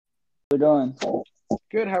How's it going?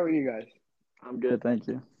 Good. How are you guys? I'm good, thank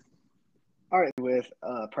you. All right. With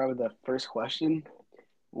probably the first question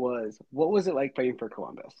was, what was it like playing for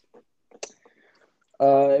Columbus?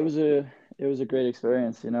 It was a great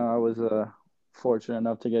experience. I was fortunate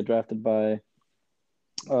enough to get drafted by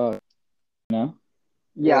uh you know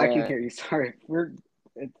Yeah, I can yeah, hear you. Sorry, we're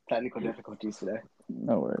it's technical difficulties today.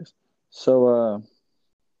 no worries. So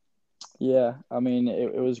yeah, I mean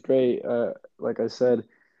it was great. Like I said,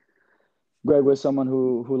 Greg was someone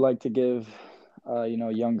who liked to give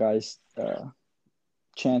young guys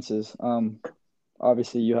chances.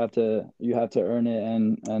 Obviously you have to earn it,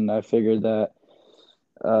 and I figured that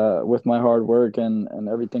with my hard work and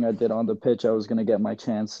everything I did on the pitch, I was going to get my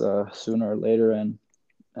chance sooner or later. And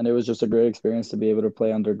it was just a great experience to be able to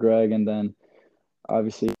play under Greg. And then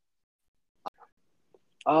obviously,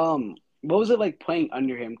 What was it like playing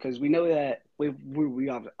under him? Because we know that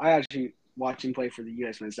I actually watched him play for the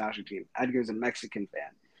U.S. men's national team. Edgar's a Mexican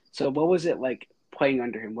fan. So what was it like playing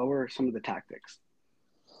under him? What were some of the tactics?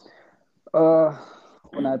 uh,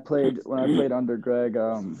 when I played under Greg,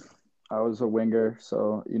 I was a winger.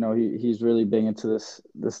 So he's really big into this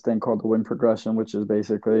thing called the wing progression, which is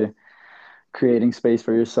basically creating space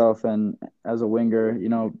for yourself, and as a winger,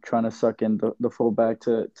 trying to suck in the fullback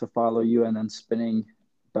to follow you, and then spinning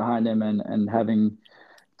behind him and having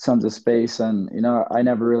tons of space. And I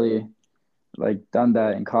never really like done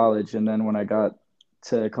that in college, and then when I got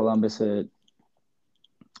to Columbus, it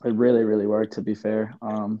really really worked, to be fair.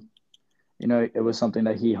 It was something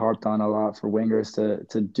that he harped on a lot for wingers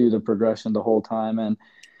to do the progression the whole time, and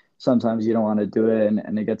sometimes you don't want to do it,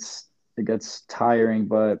 and it gets tiring,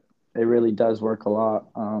 but it really does work a lot.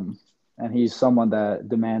 And he's someone that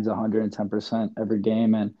demands 110% every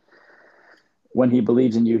game, and when he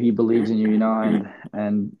believes in you, he believes in you,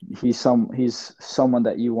 and he's someone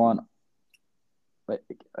that you want, like,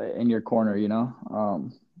 in your corner,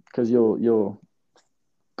 because you'll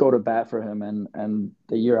go to bat for him. And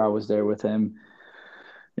the year I was there with him,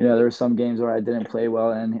 there were some games where I didn't play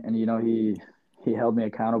well, and he held me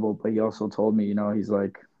accountable, but he also told me, he's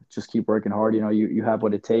like, just keep working hard. You have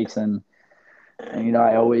what it takes. And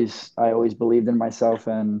I always believed in myself,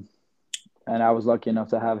 and I was lucky enough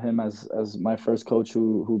to have him as my first coach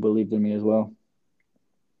who believed in me as well.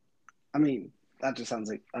 I mean, that just sounds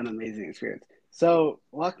like an amazing experience. So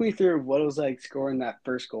walk me through what it was like scoring that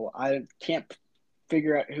first goal. I can't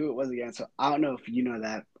figure out who it was against, so I don't know if you know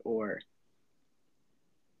that or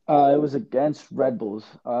It was against Red Bulls,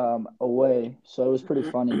 away, so it was pretty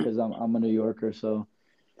funny because I'm a New Yorker, so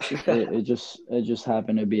it just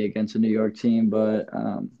happened to be against a New York team. But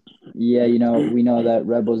yeah, we know that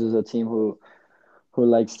Red Bulls is a team who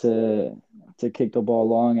likes to kick the ball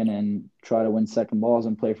long and try to win second balls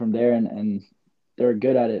and play from there, and they're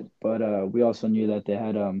good at it. But we also knew that they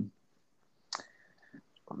had them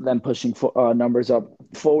pushing numbers up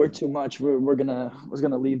forward too much. We're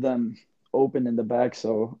gonna leave them open in the back.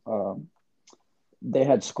 So they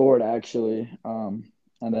had scored, actually, and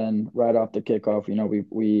then right off the kickoff,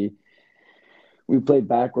 we played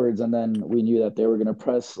backwards, and then we knew that they were gonna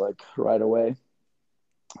press like right away.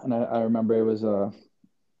 And I remember it was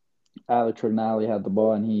Alex Rignali had the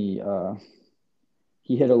ball, and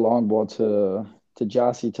he hit a long ball to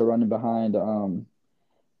Jossie to run in behind.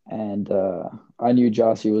 And I knew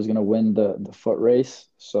Jossie was gonna win the foot race.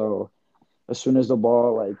 So as soon as the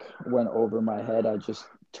ball like went over my head, I just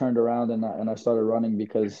turned around and I started running,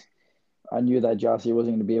 because I knew that Jossie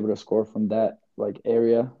wasn't gonna be able to score from that like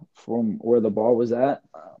area from where the ball was at.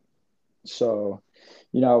 So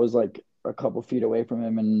I was like a couple feet away from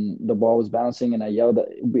him, and the ball was bouncing, and I yelled at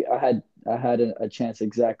I had a chance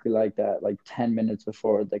exactly like that, like 10 minutes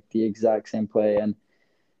before, like the exact same play,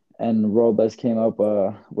 and Robles came up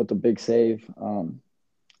with a big save.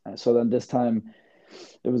 So then this time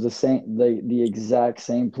it was the exact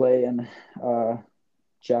same play, and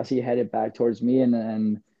Chassis headed back towards me,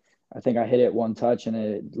 and I think I hit it one touch, and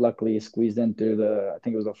it luckily squeezed in through I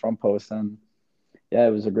think it was the front post. And yeah,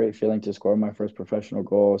 it was a great feeling to score my first professional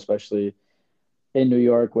goal, especially in New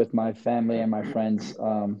York with my family and my friends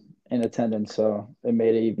in attendance. So it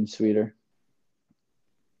made it even sweeter.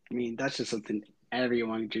 I mean, that's just something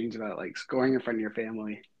everyone dreams about, like scoring in front of your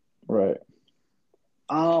family. Right.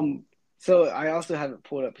 Um, so I also have it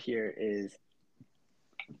pulled up here is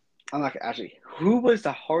I'm not actually who was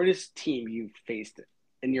the hardest team you faced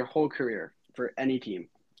in your whole career for any team?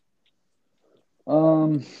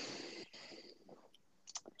 Um,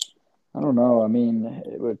 I don't know. I mean,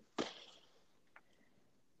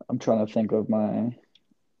 I'm trying to think of my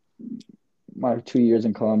 2 years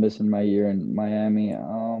in Columbus and my year in Miami.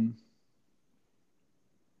 I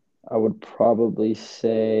would probably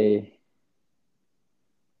say.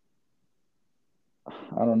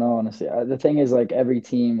 I don't know, honestly. The thing is, like every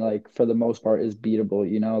team, like for the most part, is beatable.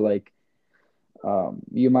 Like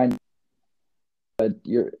you might, but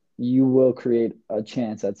you will create a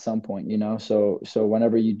chance at some point. So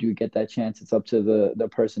whenever you do get that chance, it's up to the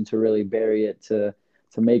person to really bury it to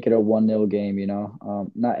make it a 1-0 game.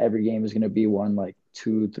 Not every game is going to be won like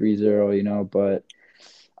 2-3-0. But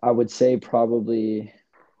I would say probably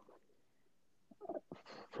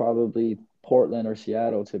Portland or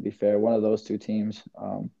Seattle. To be fair, one of those two teams.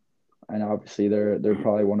 And obviously they're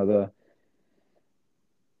probably one of the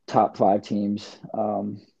top five teams.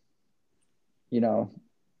 You know,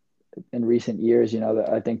 in recent years, that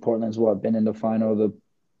I think Portland's been in the final the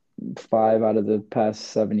 5 out of the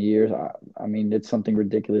past 7 years. I mean, it's something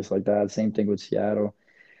ridiculous like that. Same thing with Seattle.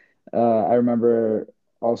 I remember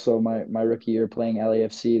also my rookie year playing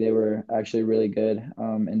LAFC. They were actually really good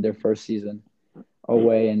in their first season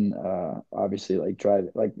away, and obviously like drive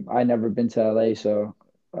like I never been to LA, so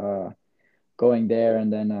uh, going there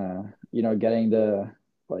and then getting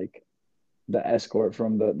like the escort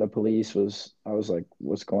from the police was I was like,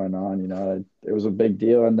 what's going on? It was a big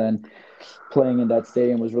deal, and then playing in that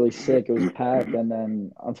stadium was really sick. It was packed, and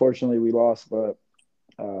then unfortunately we lost, but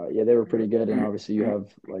yeah, they were pretty good, and obviously you have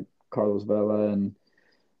like Carlos Vela and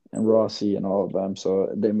Rossi and all of them, so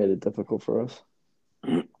they made it difficult for us.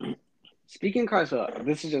 Speaking of Carson,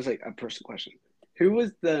 this is just like a personal question. Who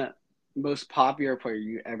was the most popular player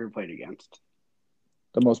you ever played against?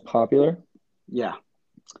 The most popular, Yeah.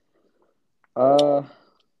 uh,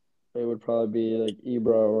 it would probably be like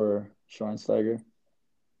Ibra or Schweinsteiger.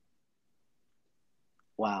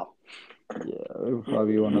 Wow. Yeah, it would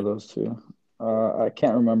probably be one of those two. I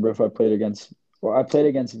can't remember if I played against. Well, I played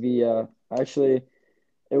against Villa. Actually,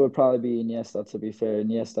 it would probably be Iniesta. To be fair,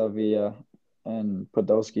 Iniesta, Villa, and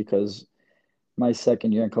Podolski. Because my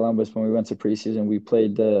second year in Columbus, when we went to preseason, we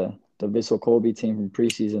played the Vissel Kobe team from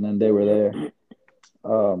preseason, and they were there.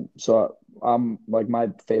 So I'm like my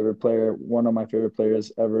favorite player. One of my favorite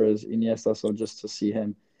players ever is Iniesta. So just to see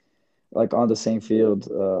him like on the same field.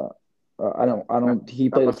 I don't. He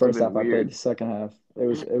That played the must have first been half. I played weird. the second half. It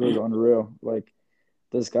was unreal. Like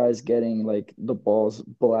this guy's getting like the balls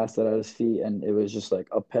blasted at his feet, and it was just like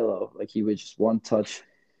a pillow. Like he was just one touch.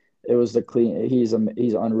 It was the clean. He's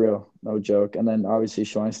unreal, no joke. And then obviously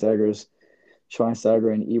Schweinsteiger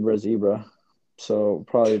and Ibra's Ibra. So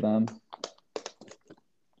probably them.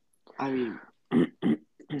 I mean,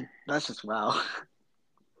 that's just wow.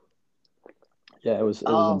 Yeah, it was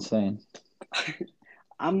Um, insane.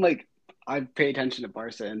 I'm like, I pay attention to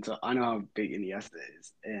Barca, and so I know how big Iniesta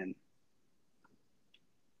is, and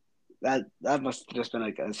that must have just been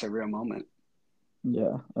like a surreal moment.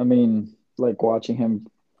 Yeah, I mean, like watching him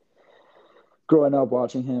growing up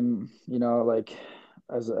watching him, like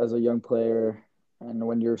as a young player, and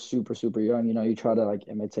when you're super super young, you try to like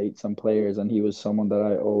imitate some players, and he was someone that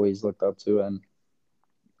I always looked up to, and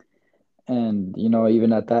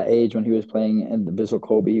even at that age when he was playing in the Vissel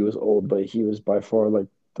Kobe, he was old, but he was by far like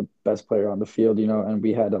the best player on the field, and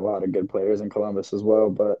we had a lot of good players in Columbus as well,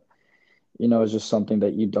 but it's just something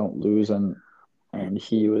that you don't lose, and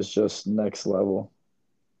he was just next level.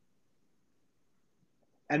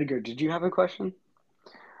 Edgar, did you have a question?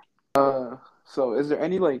 So is there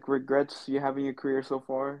any like regrets you have in your career so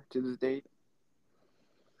far to this date?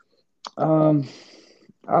 Um,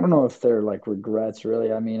 I don't know if they're like regrets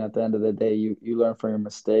really. I mean, at the end of the day, you learn from your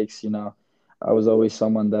mistakes. I was always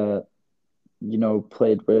someone that,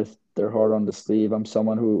 played with their heart on the sleeve. I'm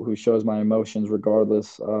someone who shows my emotions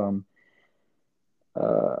regardless.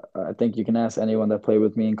 I think you can ask anyone that played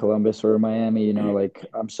with me in Columbus or Miami, like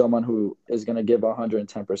I'm someone who is going to give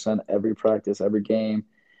 110% every practice, every game.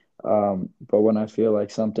 But when I feel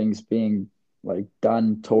like something's being like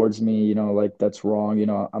done towards me, like that's wrong,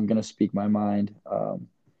 I'm going to speak my mind.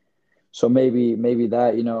 So maybe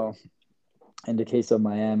that, in the case of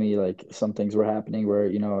Miami, like some things were happening where,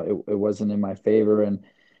 it wasn't in my favor. And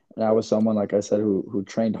I was someone, like I said, who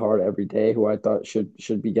trained hard every day, who I thought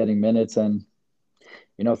should be getting minutes. And,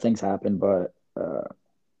 things happen. But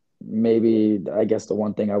maybe I guess the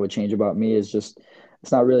one thing I would change about me is just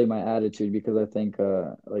it's not really my attitude because I think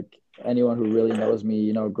like anyone who really knows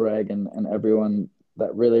me, Greg and everyone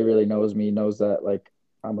that really, really knows me knows that like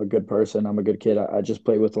I'm a good person. I'm a good kid. I just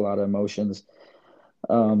play with a lot of emotions.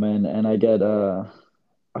 And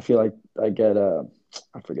I feel like I get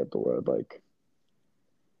I forget the word, like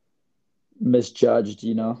misjudged,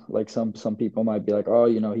 like some people might be like, oh,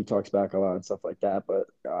 he talks back a lot and stuff like that, but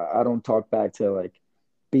I don't talk back to like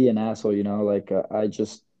be an asshole, like I'm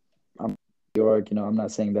New York, I'm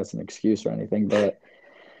not saying that's an excuse or anything, but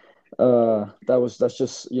that's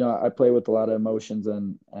just, I play with a lot of emotions,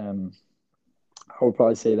 and I would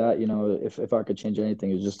probably say that, if I could change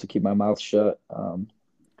anything, is just to keep my mouth shut.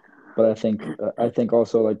 But I think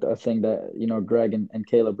also like the thing that Greg and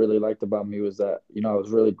Caleb really liked about me was that I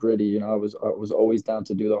was really gritty. I was always down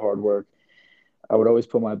to do the hard work. I would always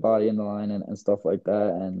put my body in the line and stuff like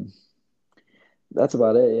that. And that's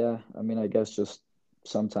about it. Yeah. I mean, I guess just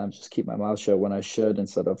sometimes just keep my mouth shut when I should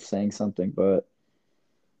instead of saying something. But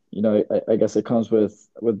I guess it comes with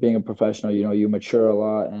being a professional. You mature a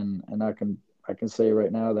lot, and I can say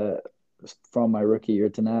right now that from my rookie year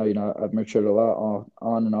to now, I've matured a lot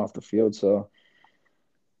on and off the field. So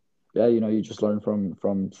yeah, you just learn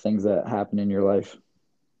from things that happen in your life.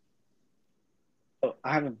 Oh,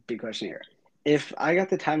 I have a big question here. If I got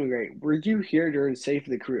the timing right, were you here during Save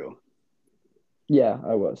the Crew? Yeah,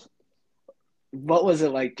 I was. What was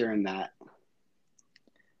it like during that?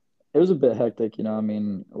 It was a bit hectic, I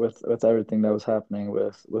mean, with everything that was happening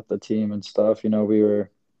with the team and stuff. We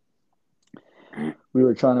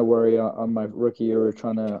were trying to worry on my rookie year. We were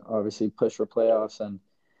trying to obviously push for playoffs, and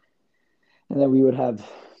then we would have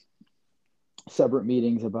separate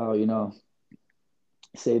meetings about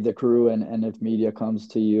save the crew, and if media comes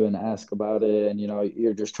to you and ask about it, and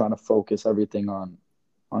you're just trying to focus everything on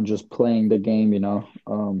just playing the game,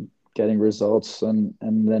 getting results, and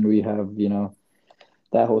then we have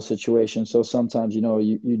that whole situation. So sometimes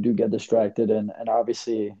you do get distracted, and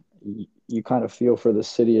obviously you kind of feel for the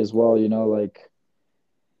city as well, like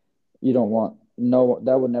you don't want no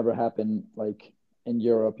that would never happen like in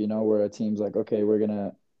Europe, where a team's like, okay, we're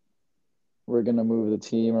gonna move the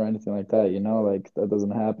team or anything like that, like that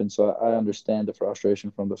doesn't happen. So I understand the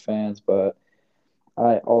frustration from the fans, but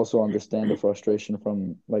I also understand the frustration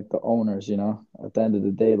from like the owners, at the end of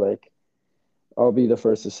the day, like I'll be the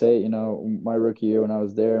first to say, my rookie year when I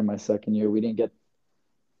was there, my second year, we didn't get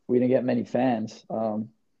many fans.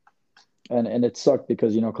 And it sucked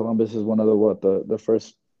because, Columbus is one of the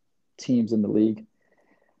first teams in the league.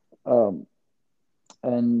 Um,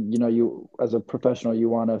 and you as a professional, you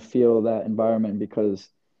want to feel that environment because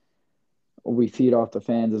we feed off the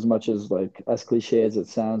fans as much like as cliche as it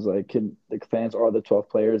sounds like the fans are the 12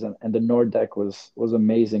 players, and the Nord deck was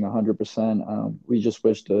amazing 100%. We just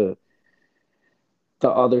wish the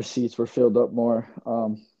other seats were filled up more.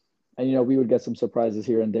 And we would get some surprises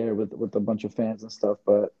here and there with a bunch of fans and stuff,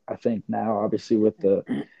 but I think now obviously with the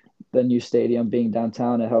new stadium being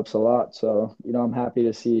downtown, it helps a lot. So I'm happy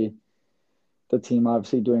to see the team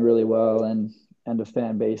obviously doing really well, and the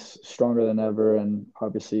fan base stronger than ever. And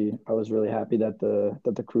obviously, I was really happy that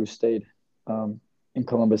the crew stayed in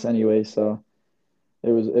Columbus anyway. So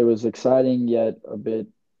it was exciting yet a bit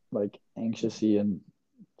like anxiousy and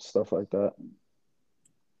stuff like that.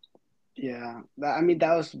 Yeah, I mean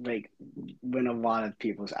that was like when a lot of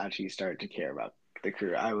people actually started to care about the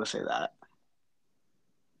Crew. I will say that.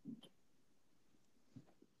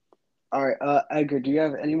 All right, Edgar, do you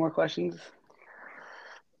have any more questions?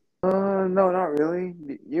 No, not really.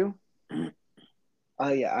 You? Yeah,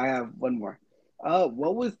 I have one more.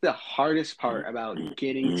 What was the hardest part about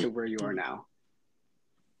getting to where you are now?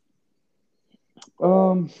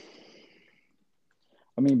 Um,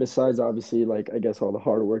 I mean, besides obviously like I guess all the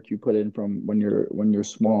hard work you put in from when you're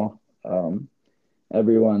small,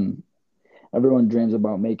 everyone everyone dreams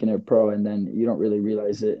about making it pro, and then you don't really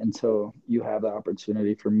realize it until you have the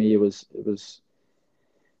opportunity. For me, it was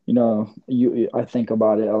I think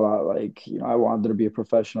about it a lot. Like I wanted to be a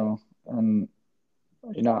professional, and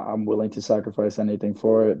I'm willing to sacrifice anything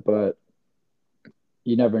for it, but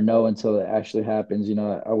you never know until it actually happens. It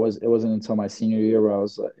wasn't until my senior year where I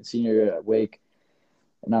was senior year at Wake,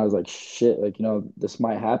 and I was like, shit, like this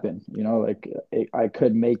might happen. Like I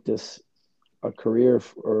could make this a career,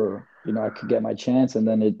 or I could get my chance, and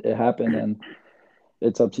then it happened, and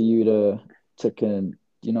it's up to you to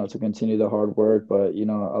continue the hard work. But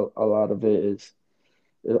a lot of it is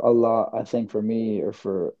a lot, I think, for me, or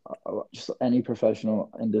for just any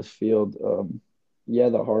professional in this field. Yeah,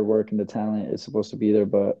 the hard work and the talent is supposed to be there,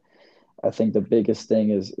 but I think the biggest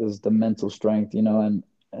thing is the mental strength, and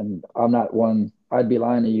I'm not one. I'd be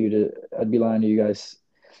lying to you guys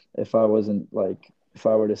if I wasn't like, if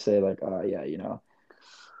I were to say like, yeah,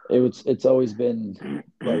 it's always been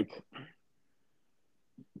like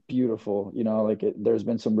beautiful, like there's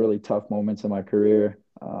been some really tough moments in my career.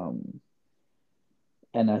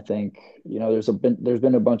 And I think, there's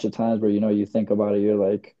been a bunch of times where, you think about it, you're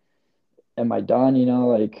like, am I done?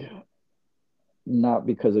 Like not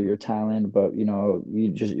because of your talent, but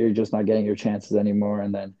you're just not getting your chances anymore.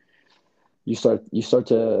 And then you start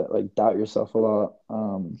to like doubt yourself a lot.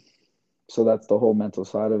 So that's the whole mental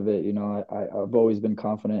side of it. I've always been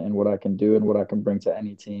confident in what I can do and what I can bring to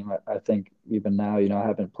any team. I think even now, I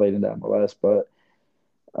haven't played in the MLS, but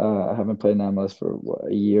I haven't played in MLS for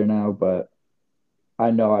a year now, but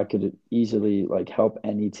I know I could easily like help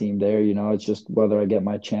any team there. It's just whether I get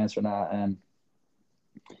my chance or not. And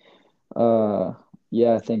uh,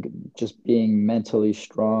 yeah, I think just being mentally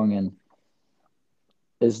strong and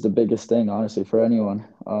is the biggest thing, honestly, for anyone.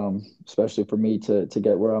 Especially for me to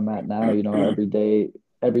get where I'm at now.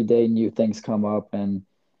 Every day new things come up and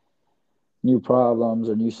new problems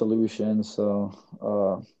or new solutions.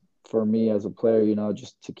 So for me as a player,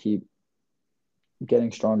 just to keep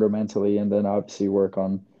getting stronger mentally and then obviously work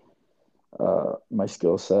on my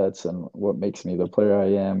skill sets and what makes me the player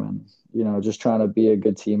I am, and just trying to be a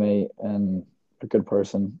good teammate and a good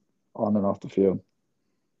person on and off the field.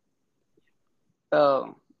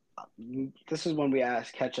 So this is when we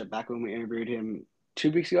asked Ketchup back when we interviewed him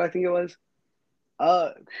 2 weeks ago, I think it was. Uh,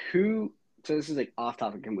 who? So this is like off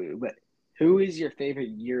topic completely, but who is your favorite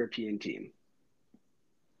European team?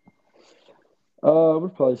 I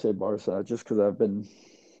would probably say Barca just because I've been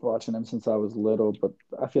watching them since I was little, but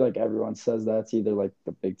I feel like everyone says that's either like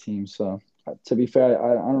the big team. So to be fair,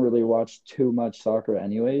 I don't really watch too much soccer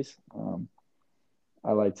anyways.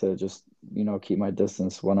 I like to just keep my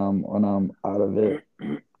distance when I'm out of it.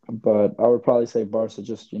 But I would probably say Barca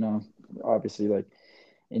just obviously like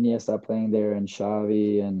Iniesta playing there and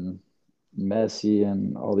Xavi and Messi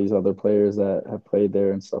and all these other players that have played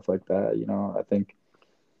there and stuff like that. I think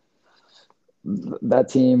that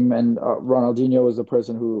team and Ronaldinho was the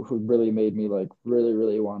person who really made me like really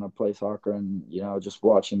really want to play soccer, and just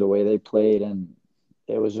watching the way they played, and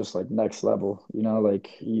it was just like next level. Like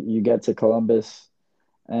you get to Columbus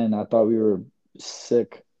and I thought we were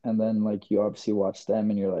sick, and then like you obviously watch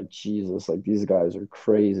them and you're like, Jesus, like these guys are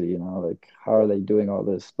crazy. Like how are they doing all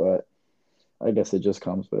this? But I guess it just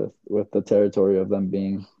comes with the territory of them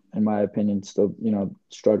being, in my opinion, still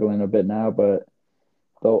struggling a bit now, but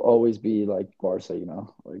they'll always be like Barca.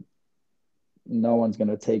 Like no one's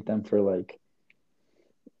gonna take them for like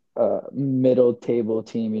a middle table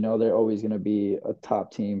team. They're always gonna be a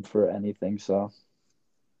top team for anything. So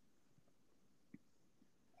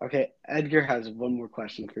Okay, Edgar has one more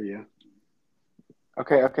question for you.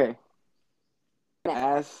 Okay, okay.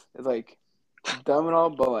 Ass is like dumb and all,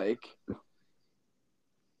 but like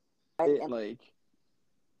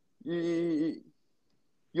you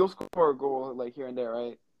you'll score a goal like here and there,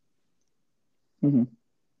 right? mhm.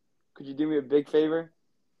 Could you do me a big favor?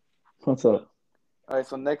 What's up? All right,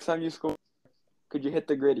 so next time you score, could you hit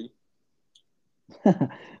the gritty?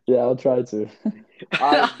 Yeah, I'll try to.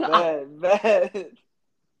 I bet.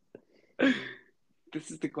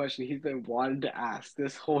 This is the question he's been wanting to ask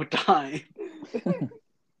this whole time.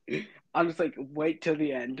 I'm just like, wait till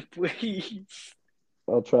the end, please.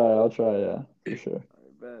 I'll try. I'll try. Yeah, for sure.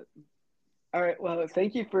 I bet. All right, well,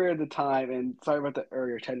 thank you for the time and sorry about the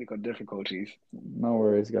earlier technical difficulties. No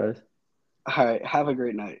worries, guys. All right, have a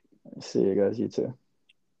great night. See you guys. You too.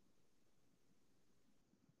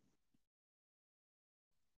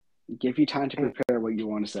 Give you time to prepare what you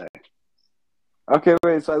want to say. Okay,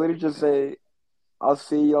 wait. So I literally just say, "I'll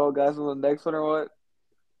see y'all guys on the next one," or what?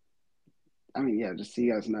 I mean, yeah, just see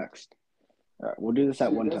you guys next. All right, we'll do this at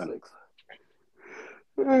See you one guys time.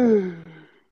 next.